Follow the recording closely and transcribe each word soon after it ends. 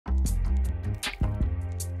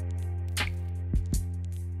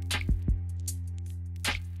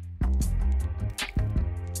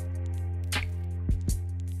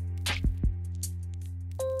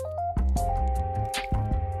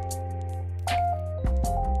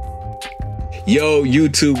Yo,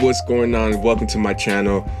 YouTube, what's going on? Welcome to my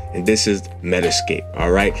channel, and this is Metascape. All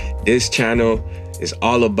right, this channel is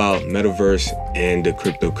all about metaverse and the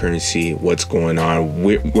cryptocurrency, what's going on,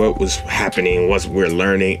 what was happening, what we're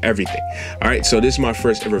learning, everything. All right, so this is my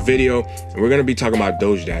first ever video, and we're gonna be talking about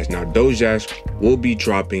Doge Dash. Now, Doge Dash will be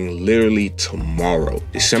dropping literally tomorrow,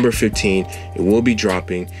 December 15th. It will be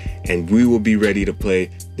dropping, and we will be ready to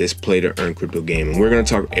play this play to earn crypto game. And we're gonna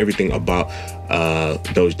talk everything about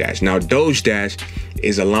Doge Dash. Now, Doge Dash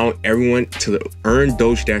is allowing everyone to earn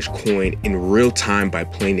Doge Dash coin in real time by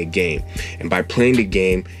playing the game. And by playing the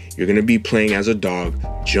game, you're gonna be playing as a dog,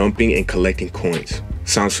 jumping and collecting coins.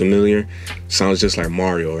 Sounds familiar? Sounds just like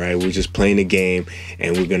Mario, right? We're just playing the game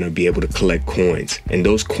and we're gonna be able to collect coins. And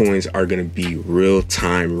those coins are gonna be real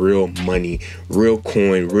time, real money, real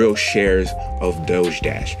coin, real shares of Doge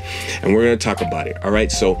Dash. And we're gonna talk about it. All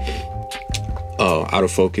right, so out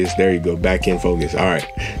of focus. There you go, back in focus. All right,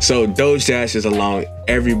 so Doge Dash is allowing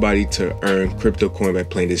everybody to earn crypto coin by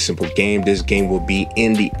playing this simple game. This game will be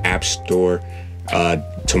in the App Store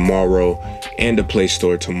tomorrow and the Play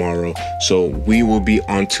Store tomorrow, so we will be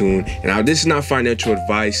on tune. And now, this is not financial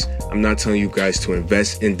advice. I'm not telling you guys to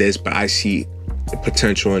invest in this, but I see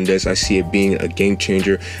potential in this. I see it being a game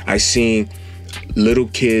changer. I seen little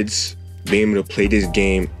kids being able to play this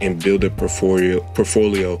game and build a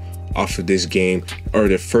portfolio off of this game, or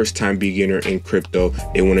the first time beginner in crypto,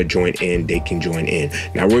 they want to join in, they can join in.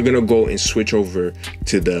 Now we're gonna go and switch over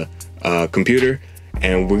to the computer,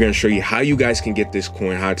 and we're gonna show you how you guys can get this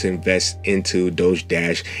coin, how to invest into Doge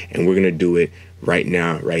Dash, and we're gonna do it right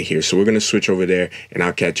now, right here. So we're gonna switch over there, and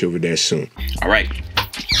I'll catch you over there soon. All right,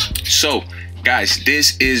 so guys,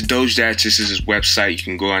 this is Doge Dash. This is his website. You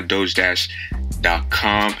can go on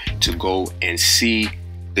doge-dash.com to go and see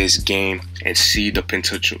this game and see the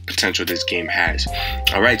potential this game has.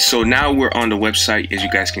 All right, so now we're on the website. As you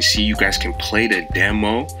guys can see, you guys can play the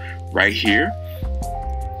demo right here.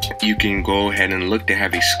 You can go ahead and look. They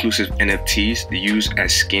have exclusive NFTs to use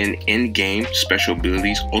as skin in game, special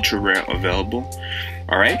abilities, ultra rare available.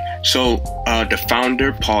 All right, so the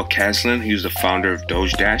founder, Paul Caslin, he's the founder of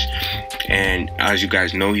Doge Dash, and as you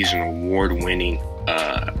guys know, he's an award-winning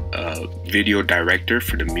video director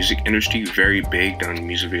for the music industry. Very big, done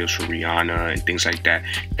music videos for Rihanna and things like that.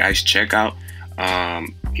 Guys, check out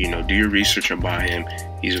do your research about him.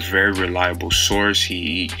 He's a very reliable source.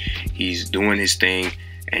 He's doing his thing,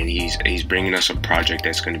 and he's bringing us a project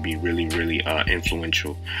that's going to be really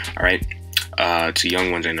influential, all right, to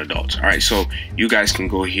young ones and adults. All right, so you guys can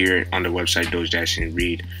go here on the website Doge Dash and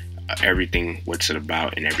read everything, what's it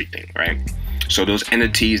about and everything, right? So those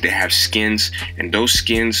entities, they have skins, and those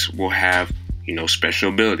skins will have, special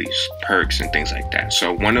abilities, perks, and things like that.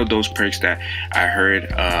 So one of those perks that I heard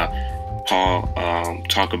Paul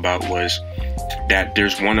talk about was that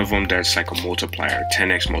there's one of them that's like a multiplier,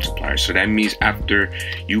 10x multiplier. So that means after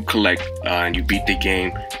you collect and you beat the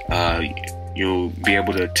game, you'll be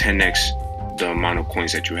able to 10x the amount of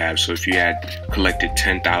coins that you have. So if you had collected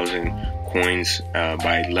 10,000 coins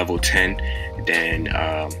by level 10, then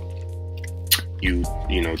you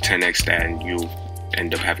 10x that, and you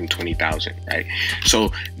end up having 20,000, right?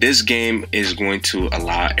 So this game is going to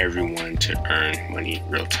allow everyone to earn money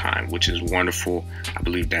real time, which is wonderful. I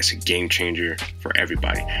believe that's a game changer for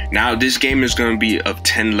everybody. Now, this game is going to be of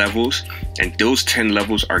 10 levels, and those 10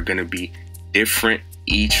 levels are going to be different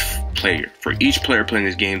each player. For each player playing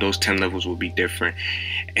this game, those 10 levels will be different,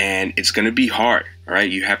 and it's going to be hard. All right,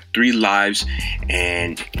 you have 3 lives,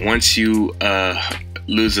 and once you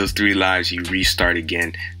lose those 3 lives, you restart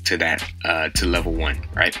again to that to level 1,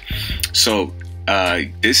 right? So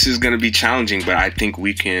this is going to be challenging, but I think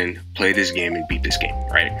we can play this game and beat this game,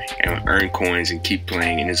 right? And earn coins and keep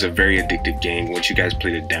playing. And it's a very addictive game. Once you guys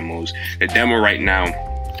play the demos, the demo right now,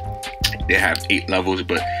 they have 8 levels,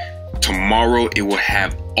 but tomorrow it will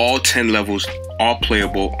have all 10 levels, all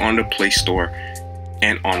playable on the Play Store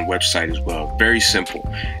and on website as well. Very simple.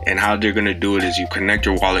 And how they're gonna do it is you connect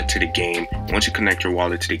your wallet to the game. Once you connect your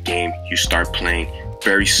wallet to the game, you start playing.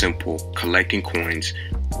 Very simple, collecting coins,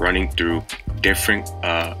 running through different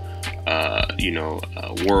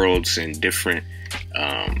worlds and different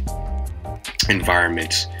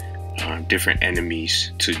environments, different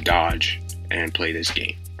enemies to dodge and play this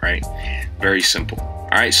game, right? Very simple.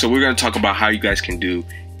 All right, so we're gonna talk about how you guys can do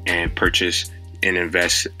and purchase and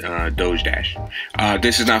invest Doge Dash.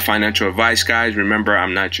 This is not financial advice, guys. Remember,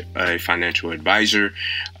 I'm not a financial advisor,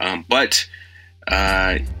 but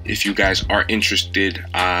if you guys are interested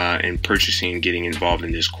in purchasing and getting involved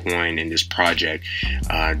in this coin, in this project,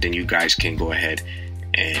 then you guys can go ahead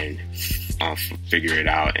and figure it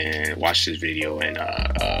out and watch this video, and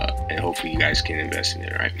hopefully you guys can invest in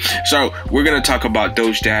it. Right, so we're gonna talk about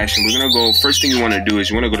Doge Dash, and we're gonna go, first thing you want to do is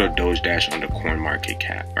you want to go to Doge Dash on the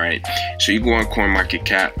CoinMarketCap. Right, so you go on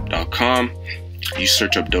coinmarketcap.com, you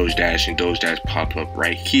search up Doge Dash, and Doge Dash pop up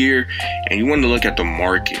right here, and you want to look at the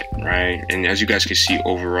market, right? And as you guys can see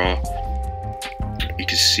overall, you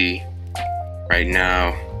can see right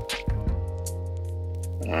now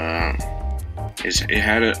it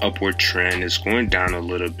had an upward trend. It's going down a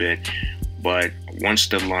little bit, but once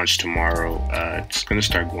the launch tomorrow, it's going to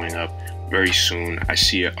start going up very soon. I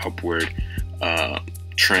see an upward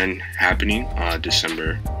trend happening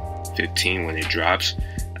December 15 when it drops.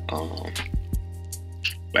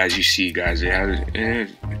 As you see, guys, it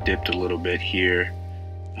dipped a little bit here,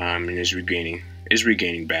 and is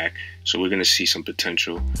regaining back. So we're going to see some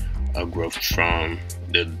potential growth from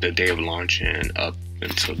the day of launch and up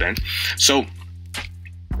until then. So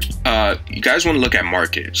you guys want to look at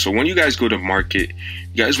market. So when you guys go to market,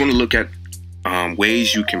 you guys want to look at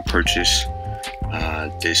ways you can purchase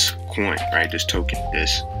this coin, right? This token,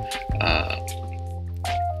 this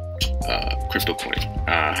crypto coin.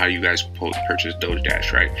 How you guys purchase Doge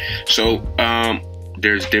Dash, right? So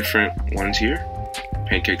there's different ones here.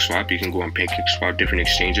 PancakeSwap, you can go on PancakeSwap, different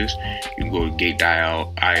exchanges. You can go to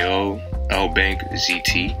Gate.io, LBank,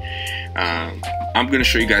 ZT. I'm going to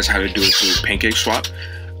show you guys how to do it through PancakeSwap.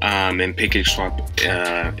 And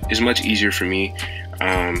PancakeSwap is much easier for me,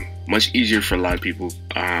 much easier for a lot of people.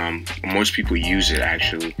 Most people use it,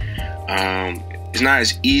 actually. It's not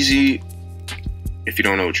as easy if you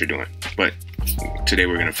don't know what you're doing, but today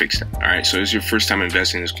we're going to fix that. All right, so it's your first time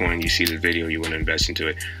investing in this coin, you see this video, you want to invest into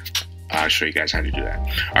it, I'll show you guys how to do that.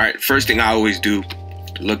 All right, first thing I always do,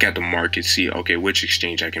 look at the market, see, okay, which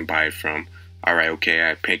exchange I can buy it from. All right,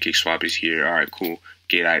 okay, PancakeSwap is here. All right, cool.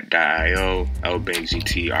 Gate.io, LBank,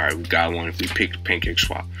 ZT. All right, we got one. If we picked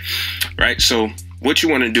PancakeSwap, right? So what you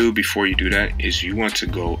want to do before you do that is you want to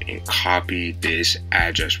go and copy this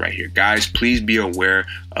address right here. Guys, please be aware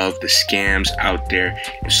of the scams out there.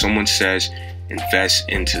 If someone says invest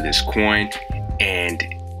into this coin and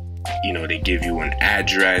they give you an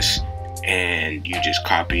address and you just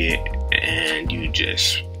copy it and you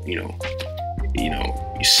just you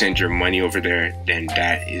send your money over there, then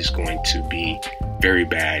that is going to be very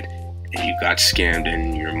bad, and you got scammed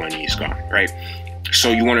and your money is gone, right?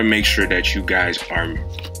 So you want to make sure that you guys are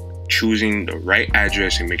choosing the right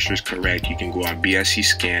address and make sure it's correct. You can go on BSC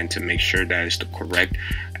scan to make sure that it's the correct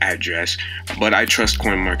address, but I trust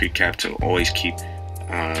CoinMarketCap to always keep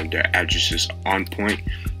their addresses on point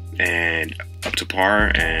and up to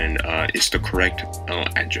par, and it's the correct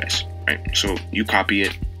address, right? So you copy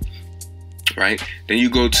it, right? Then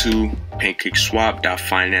you go to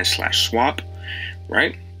pancakeswap.finance/swap,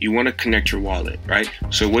 right? You want to connect your wallet, right?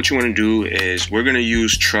 So what you want to do is we're going to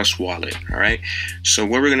use Trust Wallet, all right? So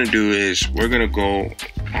what we're going to do is we're going to go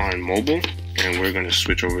on mobile and we're going to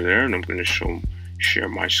switch over there, and I'm going to share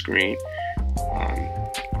my screen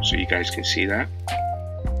so you guys can see that.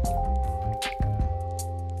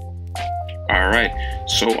 All right,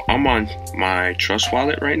 so I'm on my Trust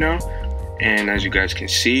Wallet right now, and as you guys can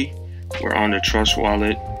see, we're on the Trust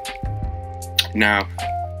Wallet. Now,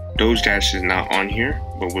 Doge Dash is not on here,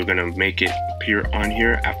 but we're gonna make it appear on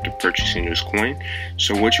here after purchasing this coin.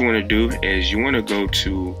 So what you want to do is you want to go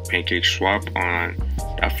to PancakeSwap on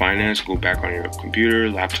 .finance, go back on your computer,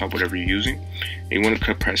 laptop, whatever you're using, and you want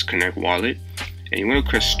to press Connect Wallet, and you want to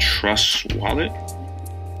press Trust Wallet.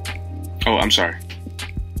 Oh, I'm sorry.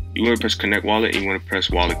 You want to press Connect Wallet, and you want to press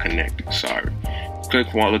Wallet Connect. Sorry.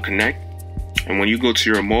 Click Wallet Connect. And when you go to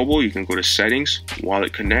your mobile, you can go to Settings,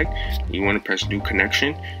 Wallet Connect. You want to press New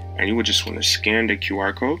Connection, and you would just want to scan the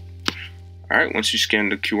QR code. All right, once you scan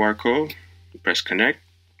the QR code, you press Connect.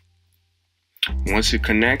 Once it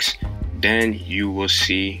connects, then you will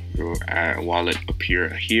see your wallet appear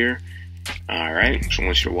here. All right, so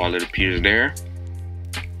once your wallet appears there,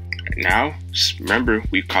 now remember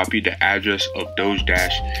we copied the address of Doge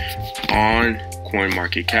Dash on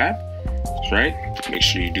CoinMarketCap. Right, make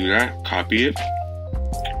sure you do that, copy it.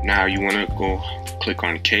 Now you want to go click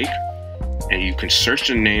on Cake, and you can search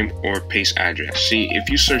the name or paste address. See, if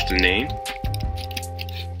you search the name,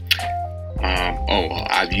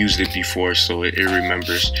 I've used it before, so it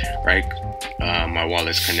remembers, right? My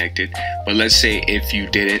wallet's connected. But let's say if you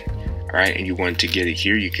did it, right, and you want to get it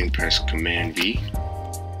here, you can press Command V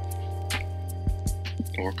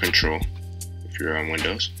or Control if you're on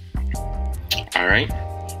Windows. All right.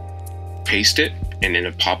 Paste it, and then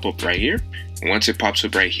it pop up right here. And once it pops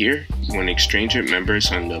up right here, you want to exchange it. Remember,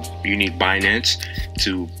 it's on you need Binance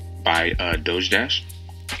to buy Doge Dash,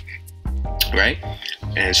 right?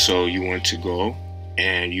 And so you want to go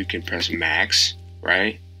and you can press max,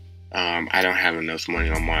 right? I don't have enough money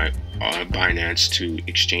on my Binance to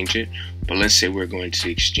exchange it. But let's say we're going to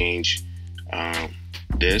exchange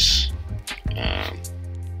this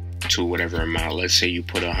to whatever amount. Let's say you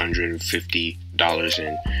put $150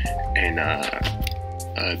 in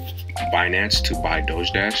Binance to buy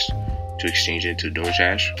Doge Dash, to exchange it to Doge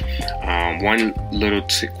Dash. One little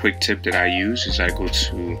quick tip that I use is I go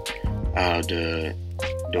to the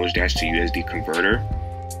Doge Dash to USD converter,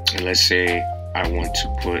 and let's say I want to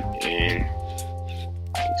put in,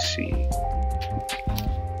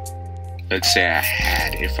 let's say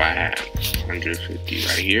if I have 150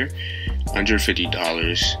 right here,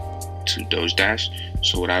 $150 to Doge Dash.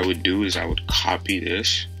 So what I would do is I would copy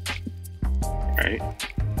this, right?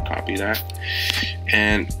 Copy that,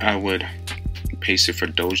 and I would paste it for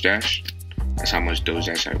Doge Dash. That's how much Doge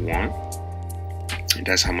Dash I want, and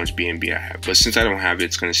that's how much BNB I have. But since I don't have it,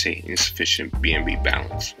 it's going to say insufficient BNB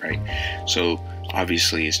balance, right? So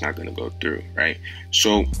obviously it's not going to go through, right?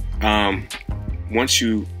 So once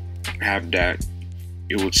you have that,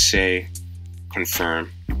 it would say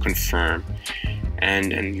confirm,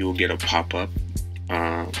 and then you'll get a pop-up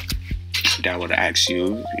that would ask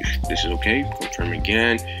you if this is okay. Confirm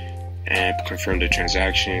again and confirm the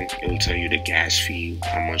transaction. It will tell you the gas fee,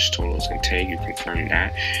 how much total it's gonna take. You confirm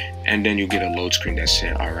that, and then you get a load screen that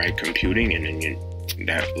said all right, computing, and then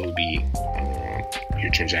that will be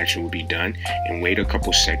your transaction will be done, and wait a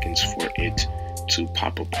couple seconds for it to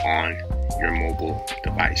pop up on your mobile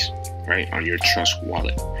device, right, on your Trust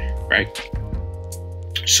wallet, right?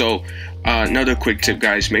 So another quick tip,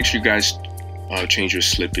 guys, make sure you guys change your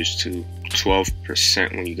slippage to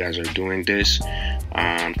 12% when you guys are doing this.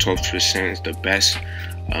 12% is the best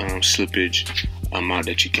slippage amount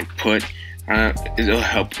that you can put. It'll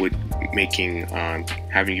help with making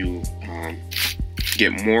having you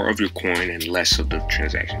get more of your coin and less of the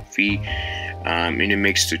transaction fee, and it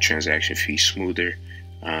makes the transaction fee smoother.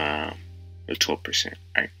 The 12%,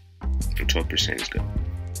 right? The 12% is good.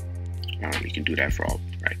 You can do that for all,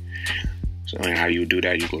 right? So and how you do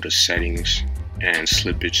that, you go to settings and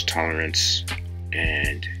slippage tolerance,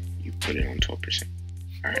 and you put it on 12%.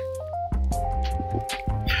 All right. Cool.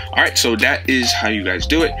 All right, so that is how you guys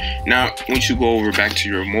do it. Now, once you go over back to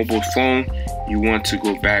your mobile phone, you want to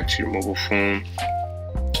go back to your mobile phone,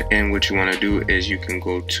 and what you want to do is you can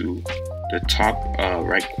go to the top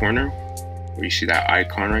right corner where you see that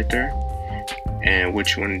icon right there, and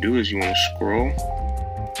what you want to do is you want to scroll.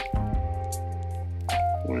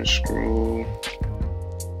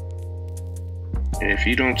 And if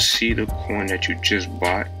you don't see the coin that you just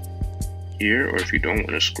bought here, or if you don't want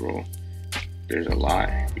to scroll, there's a lot.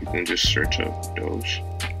 You can just search up Doge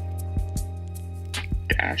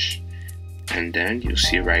Dash, and then you'll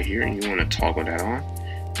see it right here, and you want to toggle that on.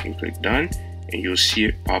 You click done, and you'll see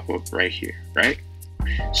it pop up right here, right?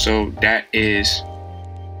 So that is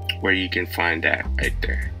where you can find that right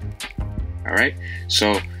there. All right,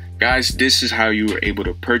 so guys, this is how you were able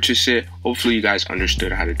to purchase it. Hopefully you guys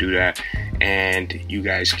understood how to do that, and you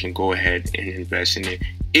guys can go ahead and invest in it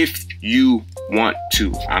if you want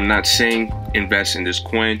to. I'm not saying invest in this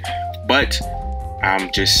coin, but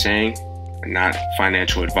I'm just saying, not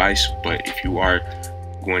financial advice, but if you are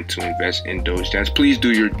going to invest in Doge Dash, please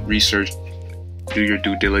do your research, do your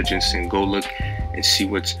due diligence, and go look and see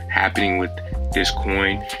what's happening with this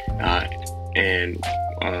coin and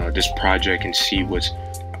this project, and see what's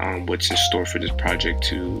in store for this project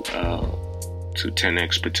to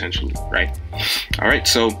 10x potentially, right? All right,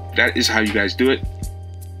 so that is how you guys do it.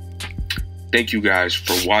 Thank you guys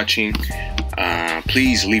for watching.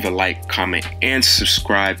 Please leave a like, comment, and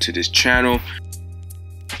subscribe to this channel.